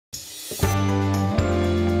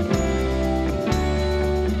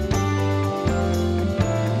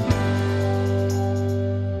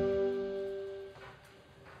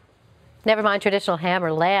Never mind traditional ham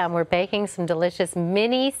or lamb, we're baking some delicious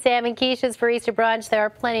mini salmon quiches for Easter brunch. There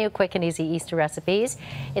are plenty of quick and easy Easter recipes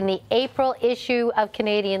in the April issue of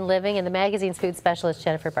Canadian Living, and the magazine's food specialist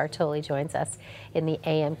Jennifer Bartoli joins us in the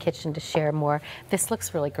AM kitchen to share more. This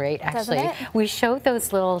looks really great, actually. Doesn't it? We showed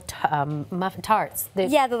those little muffin tarts.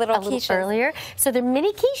 Yeah, the little quiches earlier. So they're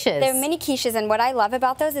mini quiches. They're mini quiches, and what I love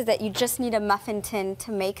about those is that you just need a muffin tin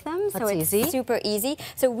to make them. So That's it's easy. super easy.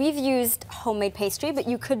 So we've used homemade pastry, but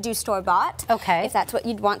you could do store-bought. Okay. If that's what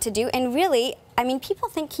you'd want to do. And really, I mean, people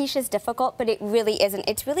think quiche is difficult, but it really isn't.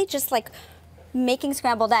 It's really just like making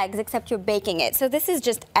scrambled eggs, except you're baking it. So this is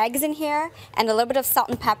just eggs in here and a little bit of salt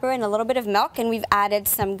and pepper and a little bit of milk, and we've added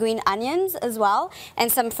some green onions as well and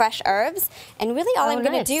some fresh herbs. And really all I'm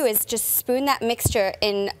going to do is just spoon that mixture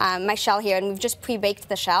in my shell here, and we've just pre-baked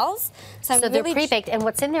the shells. So they're pre-baked, and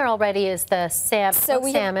what's in there already is the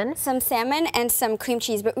salmon. Have some salmon and some cream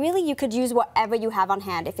cheese, but really you could use whatever you have on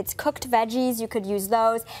hand. If it's cooked veggies, you could use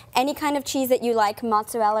those. Any kind of cheese that you like,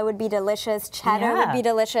 mozzarella would be delicious, cheddar would be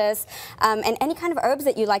delicious, and any kind of herbs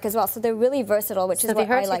that you like as well. So they're really versatile, which is what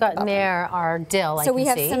I like about them. So the herbs you got in there are dill, So we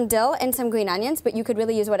have some dill and some green onions, but you could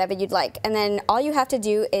really use whatever you'd like. And then all you have to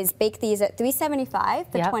do is bake these at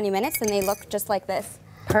 375 for 20 minutes, and they look just like this.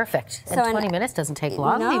 Perfect. And 20 minutes doesn't take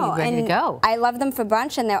long. No, They'd be ready to go. I love them for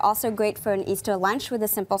brunch, and they're also great for an Easter lunch with a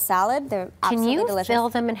simple salad. They're absolutely delicious. Can you fill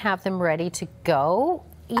them and have them ready to go,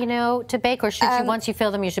 you know, to bake, or should you, once you fill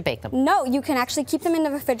them, you should bake them? No, you can actually keep them in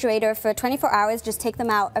the refrigerator for 24 hours. Just take them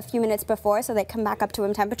out a few minutes before so they come back up to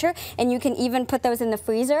room temperature. And you can even put those in the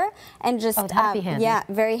freezer and just, that'd be handy. Yeah,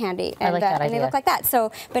 very handy. I like that idea. And they look like that.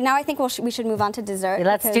 So, but now I think we should move on to dessert. Yeah,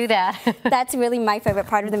 let's do that. That's really my favorite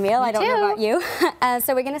part of the meal. I don't know about you.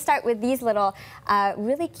 So we're going to start with these little,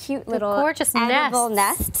 really cute little gorgeous edible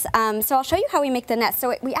nests. So I'll show you how we make the nest.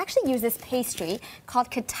 So we actually use this pastry called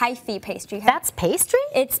kataifi pastry. That's pastry?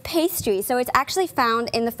 It's pastry. So it's actually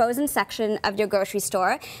found in the frozen section of your grocery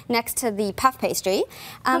store next to the puff pastry.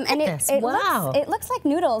 It looks like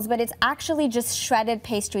noodles, but it's actually just shredded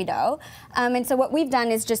pastry dough. And so what we've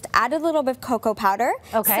done is just added a little bit of cocoa powder,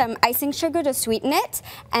 some icing sugar to sweeten it,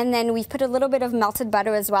 and then we've put a little bit of melted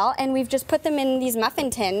butter as well, and we've just put them in these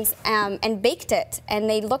muffin tins and baked it. And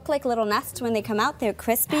they look like little nests when they come out. They're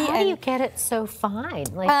crispy. How do you get it so fine?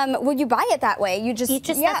 Like, well, you buy it that way.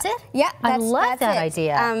 That's it? Yeah, I love that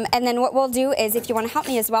idea. And then what we'll do is, if you want to help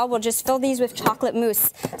me as well, we'll just fill these with chocolate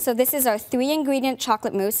mousse. So this is our 3-ingredient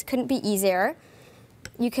chocolate mousse. Couldn't be easier.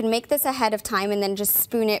 You can make this ahead of time and then just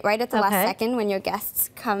spoon it right at the last second when your guests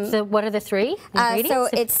come. So what are the 3 ingredients? So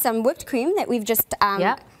it's some whipped cream that we've just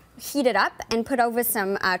heated up and put over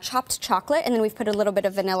some chopped chocolate, and then we've put a little bit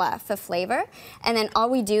of vanilla for flavor. And then all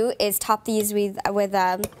we do is top these with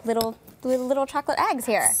little chocolate eggs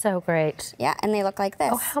here. So great. Yeah, and they look like this.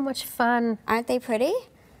 Oh, how much fun. Aren't they pretty?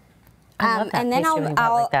 I love that. And then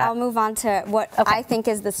I'll move on to what I think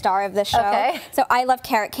is the star of the show. So I love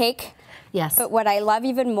carrot cake. Yes. But what I love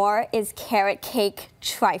even more is carrot cake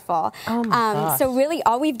trifle. Oh my gosh. So really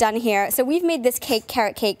all we've done here, so we've made this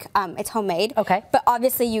carrot cake, it's homemade. Okay. But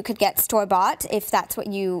obviously you could get store-bought if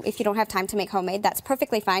you don't have time to make homemade, that's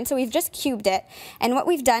perfectly fine. So we've just cubed it. And what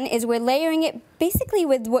we've done is we're layering it basically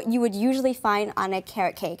with what you would usually find on a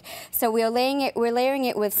carrot cake. So we're layering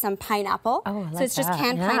it with some pineapple. Oh, I like so it's just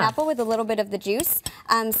canned pineapple with a little bit of the juice,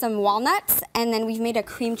 some walnuts, and then we've made a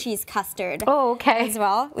cream cheese custard as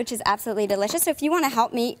well, which is absolutely delicious. So if you want to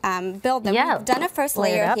help me build them, we've done a first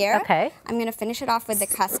layer here. Okay. I'm going to finish it off with the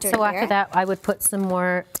custard So after that, I would put some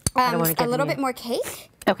more, I don't want to get a little bit more cake.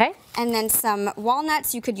 Okay. And then some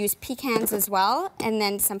walnuts. You could use pecans as well. And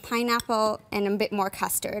then some pineapple and a bit more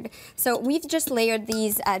custard. So we've just layered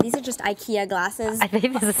these. These are just IKEA glasses. I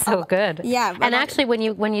think this is so good. Yeah. And actually, when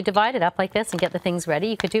you divide it up like this and get the things ready,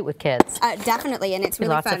 you could do it with kids. Definitely, and it's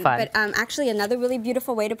really Lots of fun. But actually, another really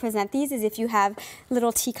beautiful way to present these is if you have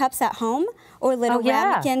little teacups at home or little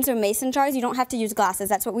ramekins or mason jars. You don't have to use glasses.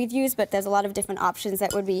 That's what we've used, but there's a lot of different options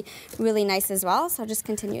that would be really nice as well. So I'll just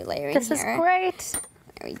continue layering This is great.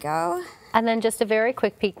 There we go. And then just a very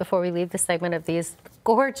quick peek before we leave the segment of these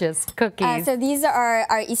gorgeous cookies. So these are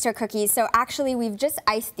our Easter cookies. So actually we've just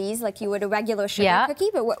iced these like you would a regular sugar cookie,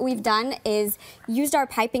 but what we've done is used our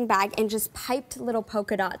piping bag and just piped little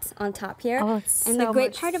polka dots on top here. Oh, it's and the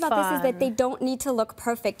great part about this is that they don't need to look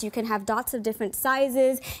perfect. You can have dots of different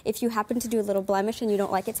sizes. If you happen to do a little blemish and you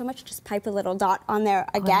don't like it so much, just pipe a little dot on there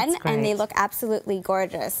again, and they look absolutely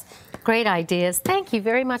gorgeous. Great ideas. Thank you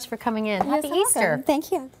very much for coming in. Happy Easter.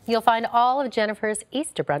 Thank you. You'll find all of Jennifer's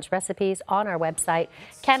Easter brunch recipes on our website,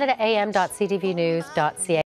 canadaam.ctvnews.ca.